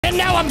and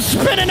now I'm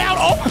spinning out.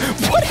 Oh,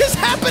 what is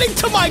happening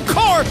to my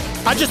car?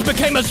 I just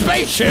became a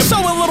spaceship. So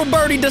a little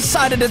birdie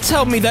decided to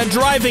tell me that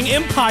Driving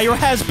Empire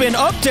has been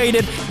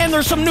updated and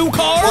there's some new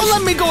cars. Well,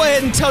 let me go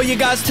ahead and tell you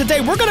guys today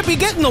we're going to be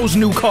getting those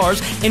new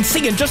cars and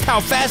seeing just how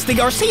fast they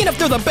are, seeing if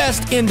they're the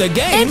best in the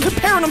game, and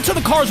comparing them to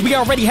the cars we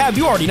already have.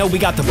 You already know we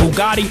got the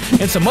Bugatti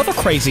and some other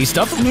crazy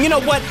stuff. You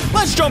know what?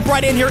 Let's jump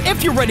right in here.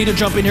 If you're ready to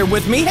jump in here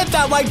with me, hit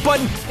that like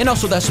button and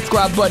also that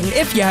subscribe button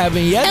if you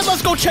haven't yet. And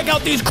let's go check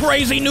out these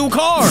crazy new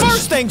cars.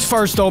 First things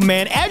first though,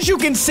 man. As you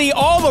can see,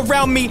 all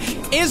around me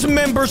is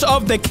members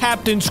of the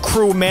Captain's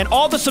crew, man.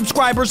 All the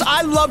subscribers,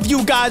 I love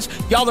you guys.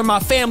 Y'all are my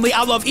family.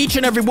 I love each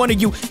and every one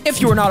of you. If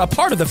you are not a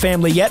part of the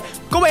family yet,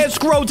 go ahead,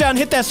 scroll down,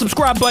 hit that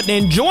subscribe button,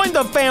 and join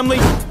the family.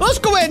 Let's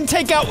go ahead and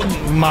take out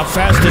my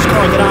fastest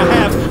car that I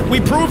have. We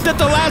proved it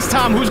the last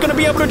time. Who's going to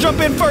be able to jump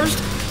in first?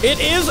 It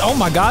is, oh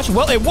my gosh,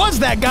 well, it was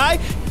that guy.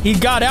 He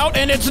got out,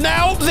 and it's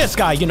now this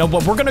guy. You know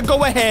what? We're going to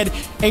go ahead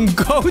and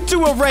go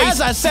to a race.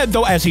 As I said,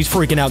 though, as he's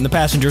freaking out in the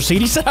passenger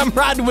seat, he said, I'm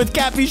riding with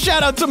Capi.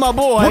 Shout out to my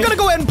boy. We're going to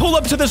go ahead and pull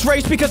up to this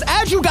race because,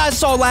 as you guys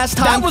saw last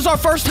time, that was our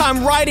first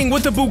time riding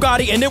with the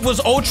Bugatti, and it was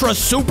ultra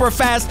super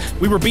fast.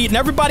 We were beating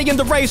everybody in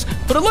the race,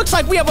 but it looks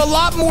like we have a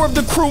lot more of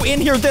the crew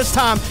in here this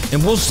time,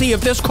 and we'll see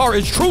if this car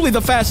is truly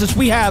the fastest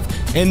we have.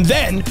 And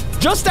then,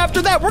 just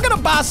after that, we're going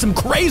to buy some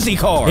crazy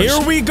cars.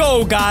 Here we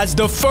go, guys.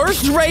 The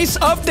first race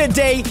of the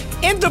day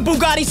in the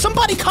Bugatti.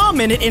 Somebody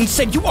commented and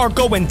said you are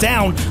going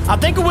down. I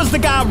think it was the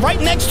guy right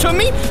next to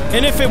me.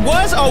 And if it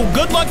was, oh,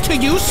 good luck to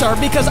you, sir,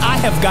 because I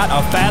have got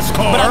a fast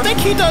car. But I think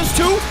he does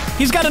too.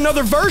 He's got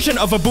another version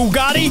of a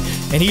Bugatti,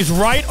 and he's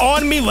right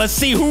on me. Let's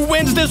see who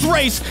wins this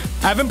race.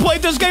 I haven't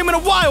played this game in a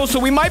while, so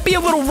we might be a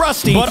little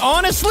rusty. But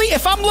honestly,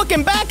 if I'm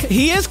looking back,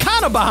 he is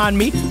kind of behind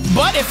me.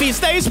 But if he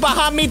stays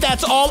behind me,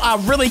 that's all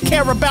I really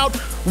care about.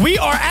 We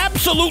are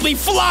absolutely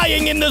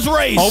flying in this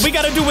race. All we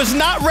got to do is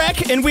not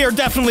wreck, and we are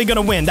definitely going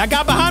to win. That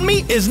guy behind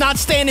me is not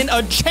standing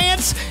a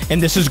chance,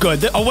 and this is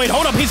good. Oh, wait,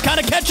 hold up. He's kind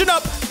of catching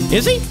up.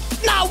 Is he?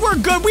 Nah, we're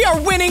good. We are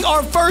winning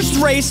our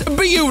first race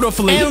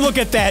beautifully. And look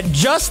at that.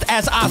 Just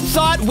as I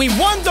thought, we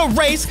won the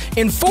race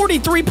in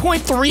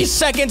 43.3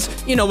 seconds.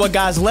 You know what,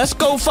 guys? Let's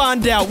go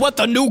find out what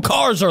the new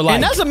cars are like.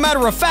 And as a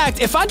matter of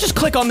fact, if I just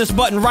click on this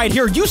button right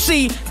here, you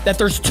see that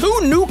there's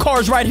 2 new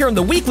cars right here in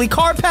the weekly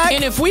car pack.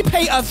 And if we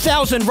pay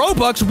 1,000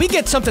 Robux, we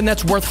get something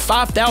that's worth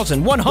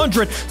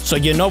 5,100. So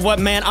you know what,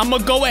 man? I'm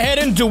gonna go ahead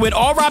and do it.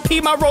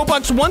 RIP my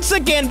Robux once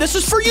again. This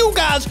is for you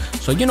guys.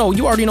 So, you know,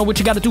 you already know what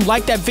you got to do.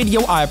 Like that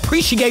video. I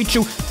appreciate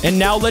you. And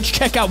now let's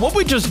check out what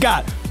we just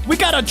got. We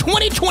got a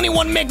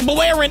 2021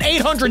 McLaren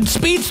 800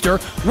 Speedster.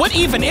 What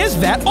even is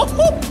that?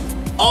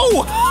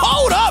 Oh,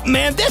 hold up,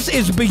 man. This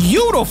is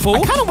beautiful.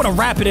 I kind of want to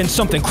wrap it in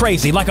something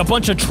crazy, like a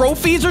bunch of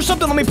trophies or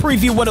something. Let me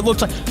preview what it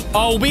looks like.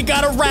 Oh, we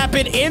got to wrap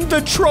it in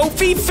the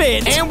trophy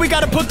fit. And we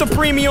got to put the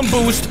premium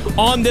boost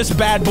on this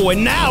bad boy.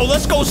 Now,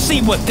 let's go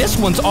see what this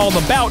one's all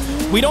about.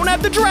 We don't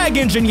have the drag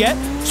engine yet,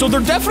 so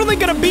they're definitely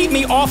going to beat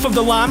me off of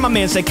the line. My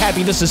man said,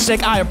 Cappy, this is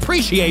sick. I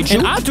appreciate you.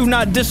 And I do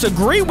not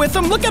disagree with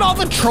him. Look at all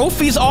the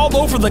trophies all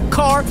over the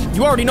car.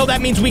 You already know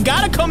that means we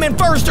got to come in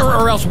first,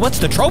 or else what's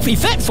the trophy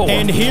fit for?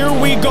 And here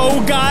we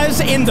go, guys,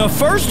 in the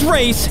first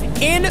race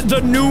in the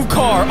new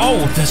car.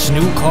 Oh, this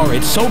new car,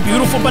 it's so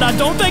beautiful, but I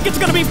don't think it's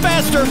going to be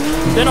faster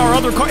than our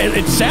other car.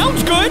 It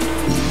sounds good.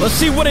 Let's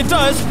see what it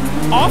does.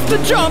 Off the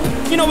jump,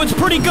 you know, it's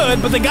pretty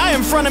good, but the guy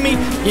in front of me,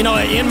 you know,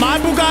 in my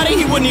Bugatti,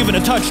 he wouldn't even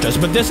have touched us.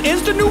 But this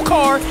is the new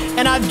car,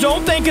 and I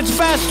don't think it's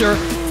faster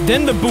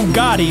than the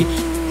Bugatti.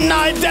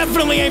 Nah, it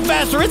definitely ain't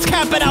faster. It's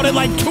capping out at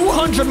like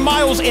 200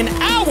 miles an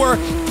hour.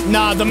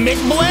 Nah, the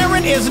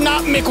McLaren is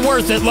not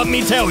worth it, let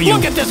me tell you.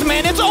 Look at this,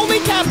 man. It's only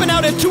capping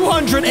out at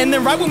 200, and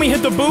then right when we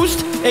hit the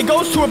boost, it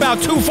goes to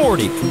about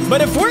 240.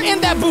 But if we're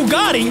in that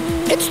Bugatti,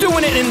 it's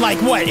doing it in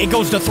like what? It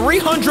goes to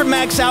 300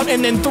 max out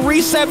and then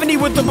 370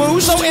 with the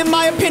boost. So in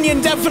my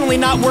opinion, definitely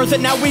not worth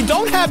it. Now, we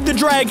don't have the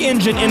drag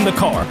engine in the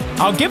car.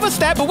 I'll give us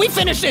that, but we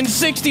finished in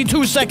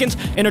 62 seconds,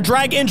 and a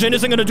drag engine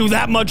isn't going to do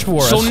that much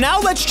for us. So now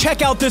let's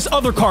check out this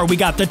other car. We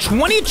got the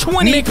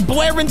 2020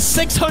 McLaren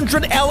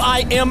 600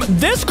 LIM.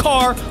 This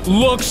car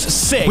looks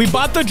sick. We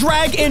bought the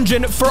drag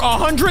engine for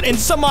 $100 and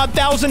some odd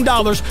thousand.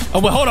 Oh,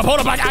 well, hold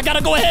up. I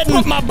gotta go ahead and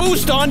put my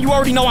boost on. You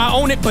already know I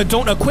own it, but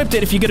don't equip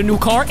it if you get a new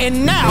car.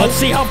 And now, let's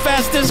see how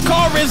fast this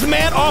car is,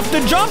 man, off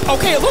the jump.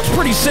 Okay, it looks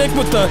pretty sick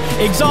with the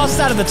exhaust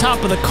out of the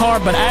top of the car,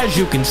 but as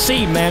you can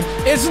see, man,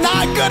 it's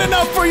not good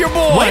enough for your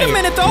boy. Wait a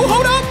minute, though.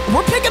 Hold up.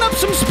 We're picking up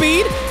some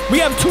speed. We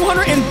have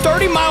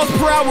 230 miles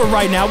per hour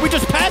right now. We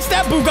just passed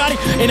that Bugatti,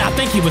 and I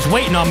think he was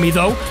waiting on me,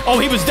 though. Oh,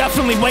 he was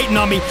definitely waiting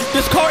on me.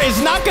 This car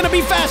is not going to be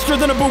faster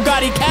than a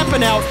Bugatti,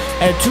 capping out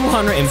at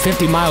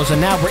 250 miles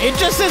an hour. It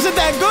just isn't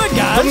that good,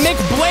 guys. The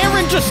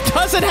McLaren just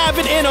doesn't have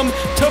it in him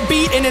to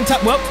beat an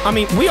entire... Well, I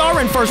mean, we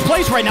are in first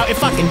place right now.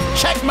 If I can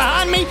check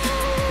behind me...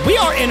 We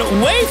are in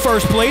way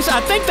first place. I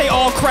think they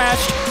all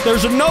crashed.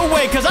 There's no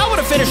way, because I would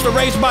have finished the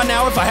race by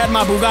now if I had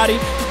my Bugatti.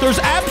 There's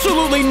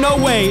absolutely no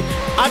way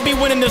I'd be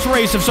winning this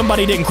race if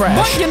somebody didn't crash.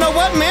 But you know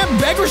what, man?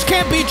 Beggars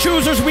can't be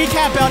choosers. We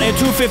cap out at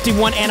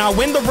 2:51, and I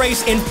win the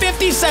race in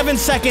 57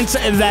 seconds.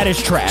 That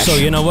is trash. So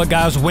you know what,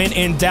 guys? When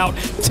in doubt,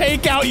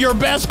 take out your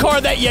best car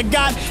that you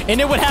got,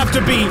 and it would have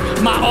to be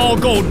my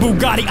all-gold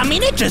Bugatti. I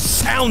mean, it just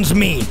sounds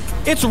mean.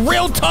 It's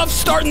real tough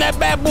starting that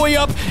bad boy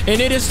up, and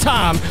it is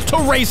time to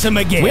race him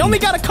again. We only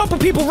got a couple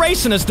people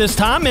racing us this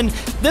time, and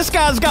this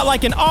guy's got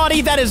like an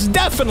Audi that is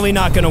definitely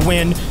not gonna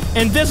win.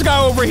 And this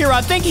guy over here,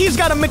 I think he's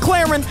got a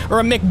McLaren, or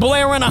a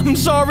McBlaren, I'm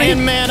sorry.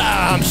 And man,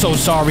 I'm so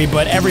sorry,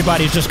 but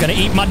everybody's just gonna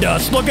eat my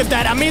dust. Look at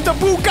that. I mean, the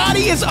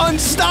Bugatti is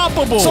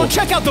unstoppable. So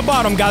check out the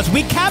bottom, guys.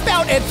 We cap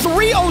out at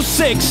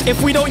 306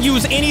 if we don't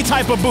use any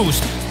type of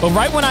boost. But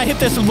right when I hit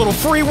this little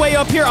freeway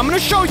up here, I'm gonna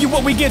show you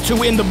what we get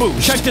to in the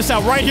boost. Check this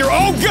out right here.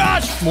 Oh, gosh!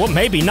 Well,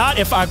 maybe not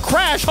if I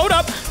crash. Hold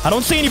up. I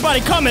don't see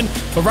anybody coming.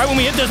 But right when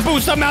we hit this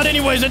boost, I'm out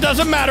anyways. It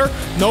doesn't matter.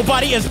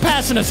 Nobody is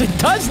passing us. It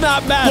does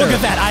not matter. Look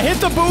at that. I hit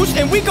the boost,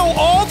 and we go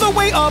all the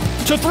way up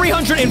to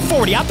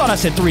 340. I thought I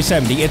said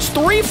 370. It's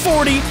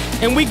 340,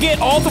 and we get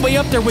all the way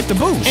up there with the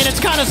boost. And it's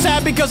kind of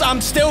sad because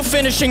I'm still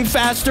finishing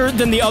faster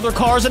than the other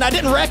cars, and I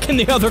didn't wreck in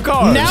the other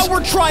cars. Now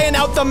we're trying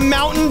out the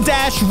Mountain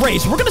Dash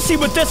race. We're going to see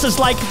what this is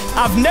like.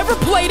 I've never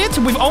played it.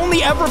 We've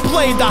only ever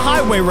played the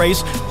highway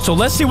race. So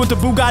let's see what the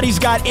Bugatti's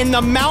got in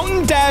the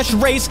Mountain Dash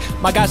race.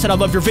 My guy said, I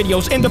love your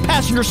videos. In the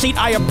passenger seat,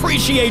 I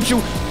appreciate you.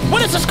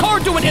 What is this car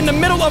doing in the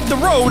middle of the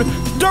road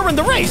during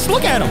the race?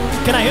 Look at him.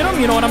 Can I hit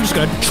him? You know what? I'm just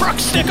going to truck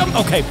stick him.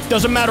 Okay,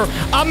 doesn't matter.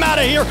 I'm out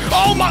of here.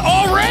 Oh, my,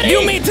 already?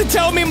 You mean to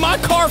tell me my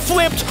car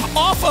flipped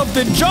off of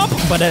the jump?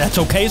 But that's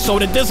okay. So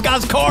did this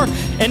guy's car.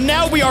 And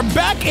now we are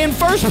back in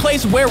first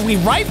place where we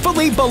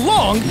rightfully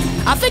belong.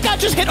 I think I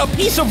just hit a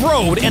piece of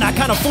road and I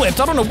kind of flipped.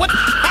 I don't know what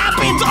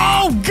happened.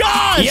 Oh,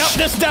 gosh. Yep,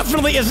 this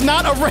definitely is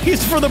not a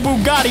race for the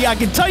Bugatti. I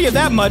can tell you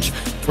that much.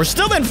 We're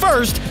still in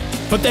first.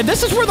 But then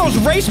this is where those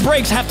race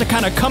brakes have to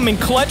kind of come in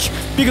clutch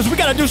because we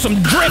got to do some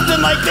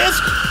drifting like this.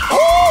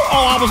 Oh,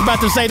 I was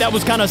about to say that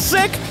was kind of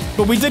sick,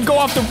 but we did go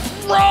off the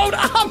road.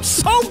 I'm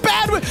so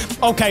bad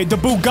with... Okay, the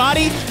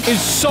Bugatti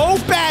is so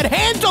bad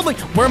handling.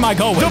 Where am I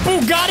going? The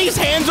Bugatti's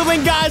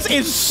handling, guys,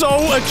 is so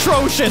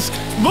atrocious.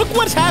 Look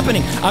what's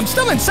happening. I'm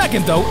still in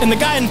second, though, and the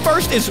guy in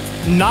first is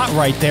not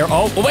right there.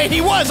 Oh, wait, he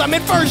was. I'm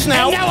in first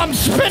now. And now I'm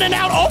spinning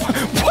out. Oh,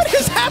 what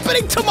is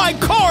happening to my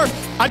car?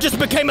 I just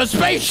became a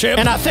spaceship,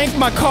 and I think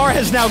my car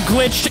has now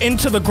glitched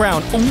into the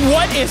ground.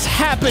 What is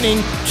happening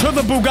to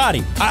the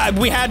Bugatti?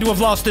 We had to have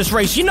lost this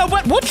race. You know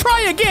what? We'll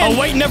try again. Oh,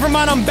 wait, never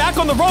mind. I'm back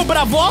on the road, but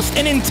I've lost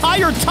an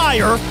entire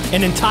tire.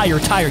 An entire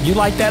tire. You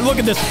like that? Look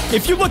at this.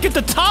 If you look at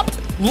the top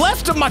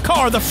left of my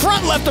car, the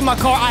front left of my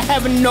car, I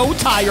have no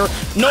tire,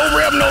 no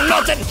rim, no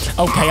nothing.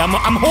 Okay,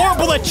 I'm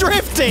horrible at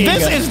drifting.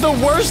 This is the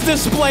worst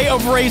display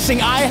of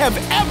racing I have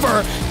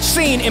ever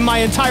seen in my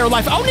entire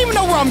life. I don't even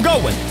know where I'm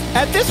going.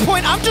 At this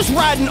point, I'm just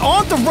riding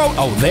on the road.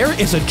 Oh, there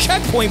is a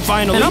checkpoint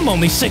finally. And I'm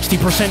only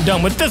 60%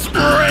 done with this race.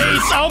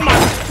 Oh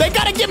my, they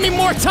gotta give me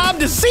more time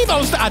to see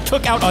those. I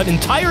took out an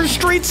entire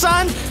street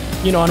sign.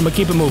 You know what, I'm gonna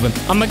keep it moving.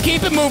 I'm gonna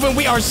keep it moving.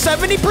 We are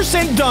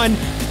 70% done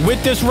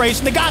with this race.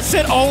 The guy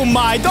said, oh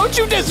my, don't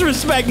you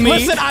disrespect me.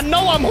 Listen, I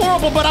know I'm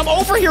horrible, but I'm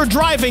over here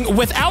driving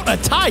without a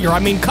tire. I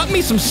mean, cut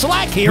me some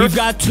slack here. We've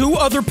got two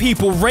other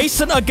people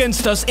racing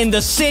against us in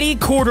the city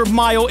quarter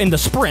mile in the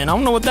sprint. I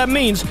don't know what that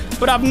means,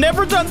 but I've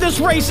never done this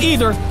race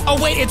either. Oh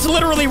wait, it's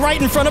literally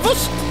right in front of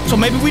us. So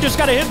maybe we just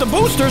gotta hit the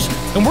boosters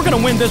and we're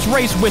gonna win this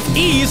race with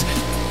ease.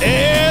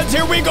 And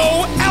here we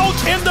go,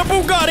 out in the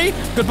Bugatti.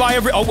 Goodbye,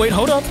 oh, wait,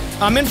 hold up.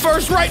 I'm in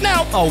first right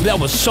now. Oh, that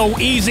was so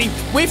easy.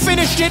 We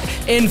finished it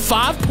in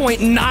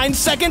 5.9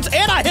 seconds,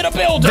 and I hit a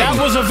building. That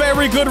was a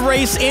very good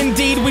race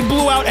indeed. We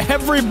blew out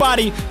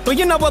everybody. But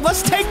you know what?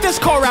 Let's take this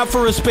car out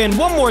for a spin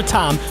one more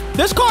time.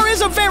 This car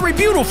is a very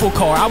beautiful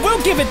car. I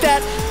will give it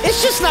that.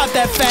 It's just not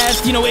that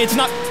fast. You know, it's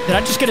not... Did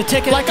I just get a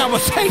ticket? Like I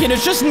was saying,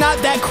 it's just not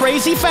that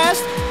crazy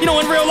fast. You know,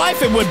 in real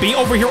life, it would be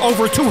over here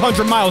over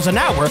 200 miles an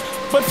hour.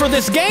 But for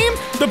this game,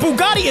 the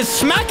Bugatti is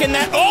smacking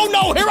that. Oh,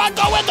 no, here I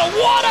go in the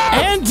water.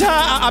 And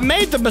I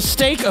made the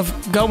mistake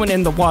of going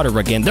in the water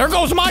again. There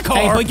goes my car.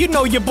 Hey, but you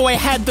know your boy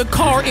had the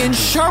car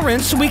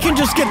insurance. We can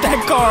just get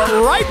that car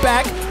right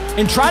back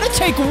and try to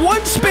take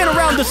one spin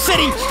around the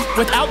city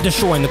without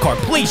destroying the car.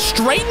 Please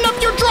straighten up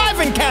your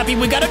driving, Cappy.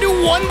 We gotta do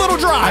one little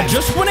drive. I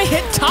just want to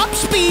hit top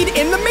speed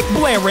in the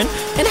McLaren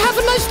and have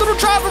a nice little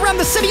drive around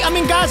the city. I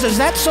mean, guys, is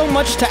that so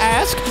much to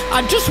ask?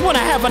 I just want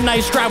to have a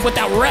nice drive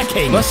without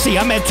wrecking. Let's see,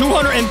 I'm at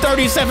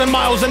 237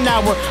 miles an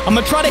hour. I'm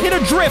gonna try to hit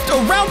a drift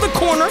around the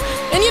corner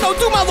and, you know,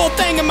 do my little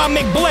thing in my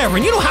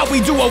McLaren. You know how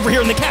we do over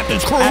here in the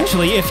Captain's Crew.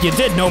 Actually, if you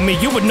did know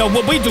me, you would know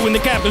what we do in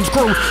the Captain's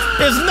Crew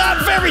is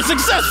not very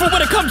successful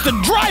when it comes to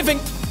driving.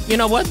 You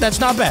know what? That's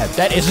not bad.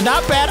 That is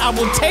not bad. I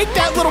will take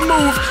that little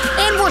move,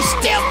 and we're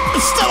still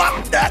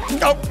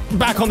up.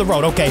 Back on the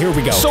road. Okay, here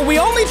we go. So we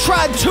only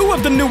tried 2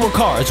 of the newer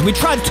cars. We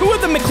tried 2 of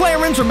the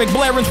McLarens or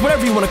McBlarens,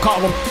 whatever you want to call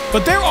them.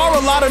 But there are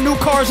a lot of new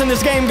cars in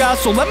this game, guys.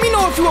 So let me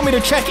know if you want me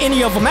to check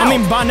any of them out. I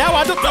mean, by now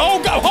I don't.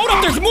 Oh, God, hold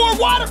up. There's more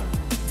water.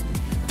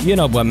 You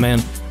know what,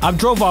 man? I've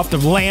drove off the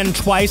land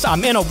twice.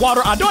 I'm in a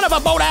water. I don't have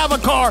a boat. I have a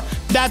car.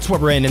 That's what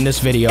we're in this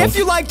video. If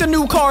you like the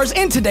new cars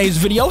in today's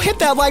video, hit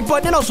that like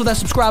button and also that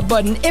subscribe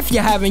button if you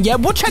haven't yet.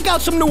 We'll check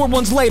out some newer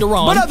ones later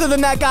on. But other than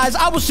that, guys,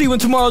 I will see you in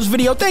tomorrow's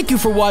video. Thank you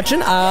for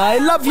watching. I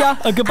love ya.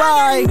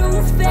 Goodbye.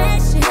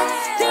 This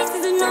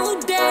is a new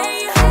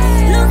day.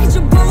 Look at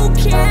your boot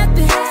cap.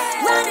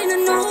 Riding a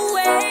new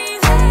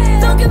wave.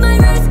 Don't get my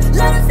wrist.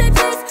 Let us say